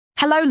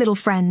Hello, little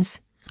friends.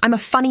 I'm a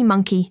funny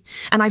monkey,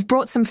 and I've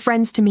brought some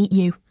friends to meet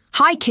you.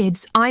 Hi,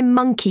 kids. I'm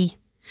Monkey.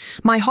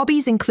 My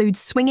hobbies include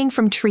swinging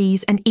from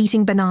trees and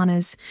eating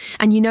bananas.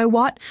 And you know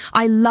what?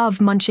 I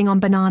love munching on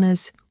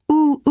bananas.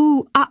 Ooh,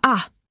 ooh, ah,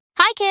 ah.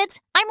 Hi, kids.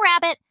 I'm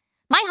Rabbit.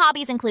 My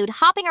hobbies include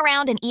hopping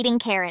around and eating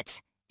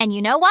carrots. And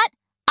you know what?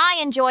 I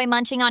enjoy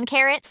munching on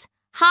carrots.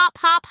 Hop,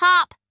 hop,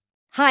 hop.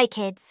 Hi,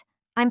 kids.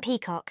 I'm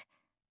Peacock.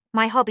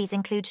 My hobbies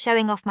include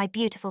showing off my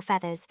beautiful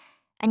feathers.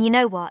 And you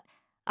know what?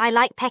 I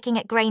like pecking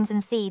at grains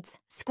and seeds.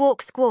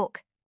 Squawk,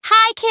 squawk.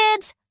 Hi,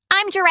 kids.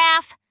 I'm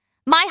Giraffe.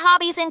 My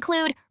hobbies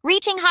include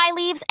reaching high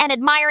leaves and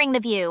admiring the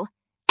view.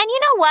 And you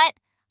know what?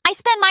 I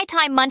spend my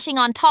time munching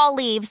on tall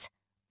leaves.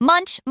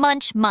 Munch,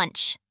 munch,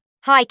 munch.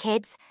 Hi,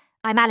 kids.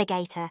 I'm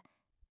Alligator.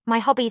 My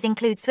hobbies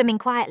include swimming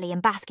quietly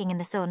and basking in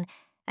the sun.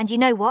 And you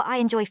know what? I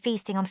enjoy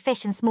feasting on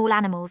fish and small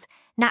animals.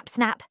 Nap,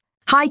 snap.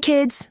 Hi,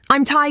 kids.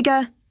 I'm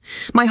Tiger.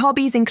 My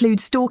hobbies include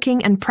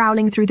stalking and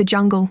prowling through the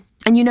jungle.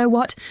 And you know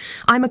what?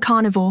 I'm a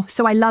carnivore,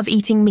 so I love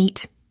eating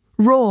meat.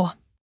 Raw.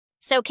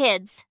 So,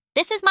 kids,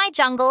 this is my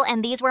jungle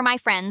and these were my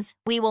friends.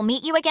 We will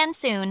meet you again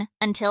soon.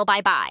 Until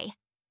bye-bye.